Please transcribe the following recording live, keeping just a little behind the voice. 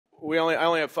I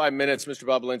only have 5 minutes, Mr.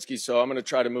 Bobulinski, so I'm going to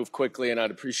try to move quickly, and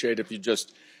I'd appreciate if you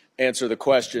just answer the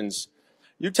questions.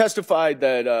 You testified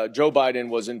that Joe Biden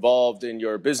was involved in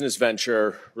your business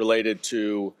venture related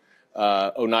to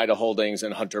Oneida Holdings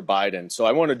and Hunter Biden. So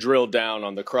I want to drill down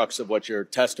on the crux of what your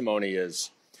testimony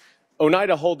is.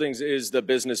 Oneida Holdings is the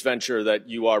business venture that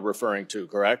you are referring to,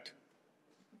 correct?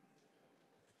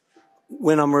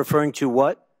 When I'm referring to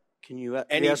what? Can you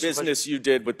any business you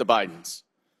did with the Bidens?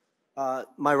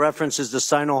 My reference is the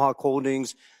Sinohawk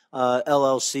Holdings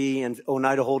LLC, and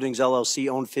Oneida Holdings LLC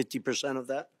owned 50% of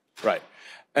that. Right.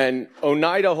 And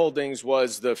Oneida Holdings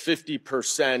was the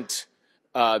 50%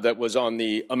 that was on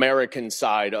the American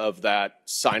side of that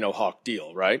Sinohawk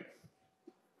deal, right?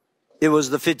 It was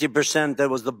the 50% that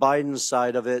was the Biden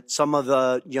side of it. Some of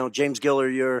the, James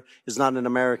Gilliar is not an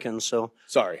American, so.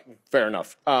 Sorry, fair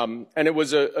enough. And it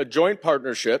was a joint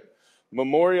partnership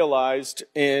memorialized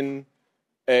in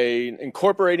an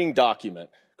incorporating document,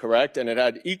 correct? And it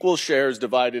had equal shares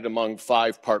divided among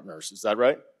 5 partners. Is that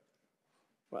right?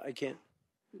 Well, I can't.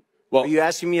 Well, are you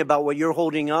asking me about what you're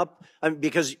holding up?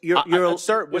 Because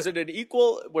sir, was it an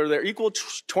equal? Were there equal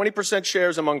 20%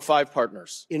 shares among 5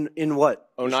 partners? In what?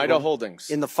 Oneida Holdings.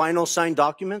 In the final signed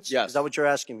documents? Yes. Is that what you're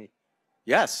asking me?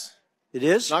 Yes. It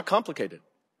is? It's not complicated.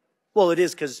 Well, it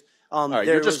is because. All right,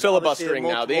 you're just filibustering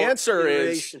now. The answer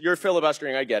is you're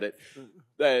filibustering. I get it.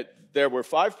 That there were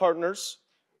 5 partners: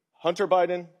 Hunter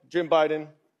Biden, Jim Biden,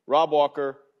 Rob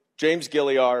Walker, James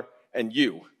Gilliar, and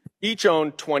you. Each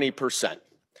owned 20%.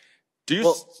 Do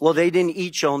you? Well, they didn't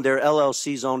each own. Their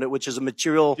LLCs owned it, which is a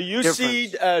material difference. Do you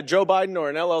see Joe Biden or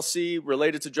an LLC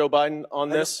related to Joe Biden on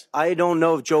this? I don't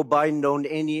know if Joe Biden owned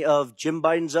any of Jim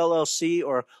Biden's LLC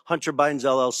or Hunter Biden's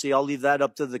LLC. I'll leave that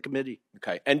up to the committee.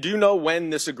 Okay. And do you know when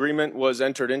this agreement was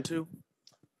entered into?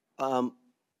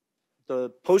 The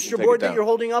poster board that you're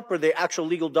holding up, or the actual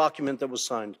legal document that was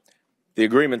signed? The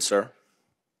agreement, sir.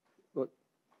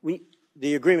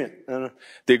 The agreement.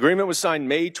 The agreement was signed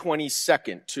May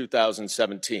 22nd,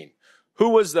 2017. Who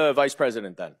was the vice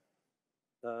president then?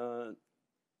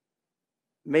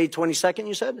 May 22nd,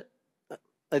 you said? I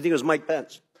think it was Mike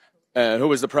Pence. Who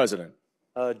was the president?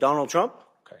 Donald Trump.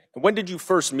 Okay. And when did you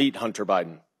first meet Hunter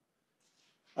Biden?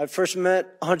 I first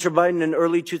met Hunter Biden in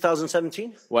early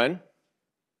 2017. When?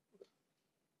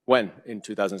 When in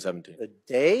 2017? A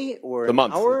day or the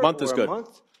month? An hour? Month is good.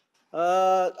 Month?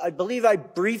 I believe I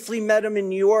briefly met him in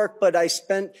New York, but I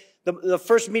spent the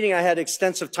first meeting I had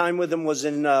extensive time with him was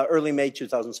in early May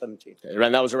 2017. Okay.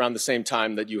 And that was around the same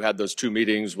time that you had those 2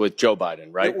 meetings with Joe Biden,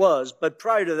 right? It was, but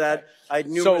prior to that, I had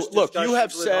numerous discussions you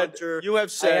have with said, Hunter. You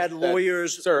have said I had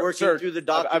lawyers working through the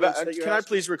documents. Can I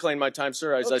please reclaim my time,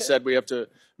 sir? As I said, we have to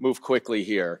move quickly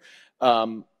here.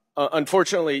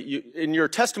 Unfortunately, in your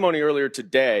testimony earlier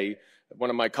today, one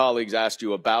of my colleagues asked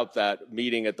you about that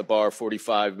meeting at the bar,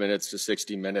 45 minutes to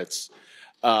 60 minutes.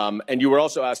 And you were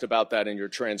also asked about that in your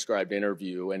transcribed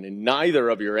interview. And in neither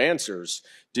of your answers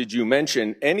did you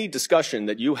mention any discussion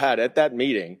that you had at that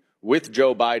meeting with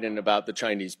Joe Biden about the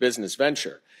Chinese business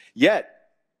venture. Yet,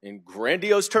 in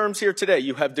grandiose terms here today,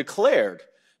 you have declared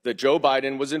that Joe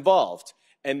Biden was involved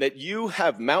and that you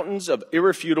have mountains of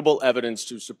irrefutable evidence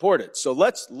to support it. So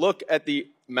let's look at the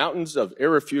mountains of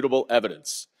irrefutable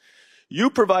evidence. You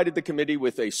provided the committee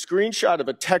with a screenshot of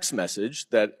a text message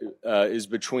that is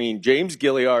between James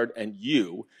Gilliard and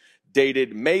you,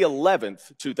 dated May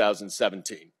 11th,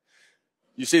 2017.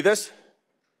 You see this?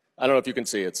 I don't know if you can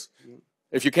see it.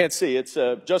 If you can't see, it's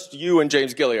just you and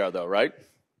James Gilliard, though, right?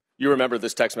 You remember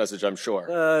this text message, I'm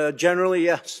sure. Generally,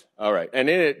 yes. All right. And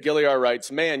in it, Gilliard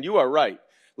writes, "Man, you are right.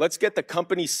 Let's get the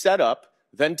company set up,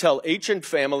 then tell H and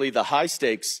family the high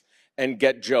stakes and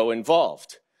get Joe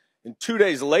involved." And 2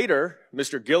 days later,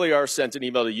 Mr. Gilliard sent an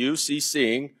email to you,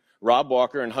 CCing Rob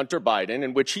Walker and Hunter Biden,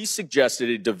 in which he suggested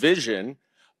a division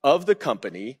of the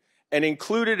company and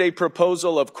included a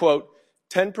proposal of, quote,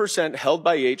 10% held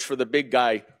by H for the big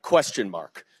guy, question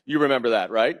mark. You remember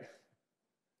that, right?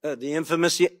 The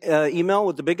infamous email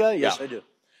with the big guy? Yes, yeah.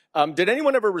 I do. Did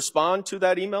anyone ever respond to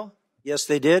that email? Yes,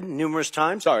 they did, numerous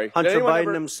times. Sorry. Hunter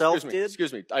Biden himself did.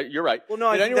 Excuse me. You're right. Well, no,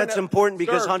 I think that's important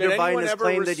because Hunter Biden has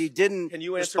claimed that he didn't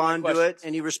respond to it,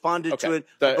 and he responded to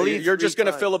it. You're just going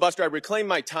to filibuster. I reclaim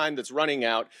my time that's running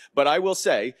out, but I will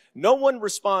say no one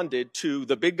responded to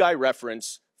the big guy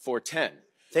reference for 10.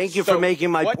 Thank you for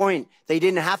making my point. They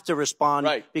didn't have to respond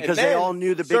because they all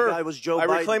knew the big guy was Joe Biden.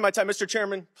 I reclaim my time. Mr.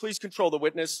 Chairman, please control the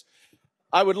witness.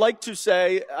 I would like to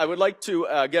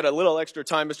get a little extra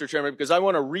time, Mr. Chairman, because I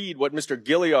want to read what Mr.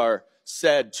 Gilliard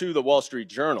said to the Wall Street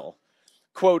Journal.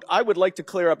 Quote, I would like to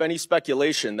clear up any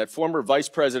speculation that former Vice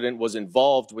President was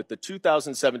involved with the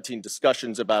 2017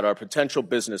 discussions about our potential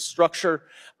business structure.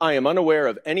 I am unaware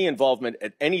of any involvement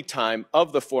at any time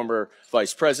of the former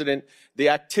Vice President. The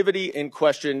activity in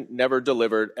question never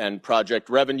delivered and project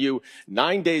revenue.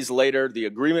 9 days later, the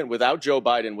agreement without Joe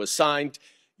Biden was signed.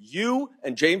 You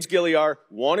and James Gilliar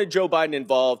wanted Joe Biden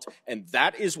involved, and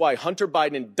that is why Hunter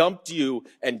Biden dumped you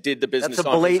and did the business on his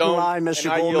own. That's a blatant lie,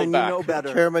 Mr. Goldman. You know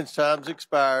better. Chairman's time's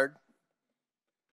expired.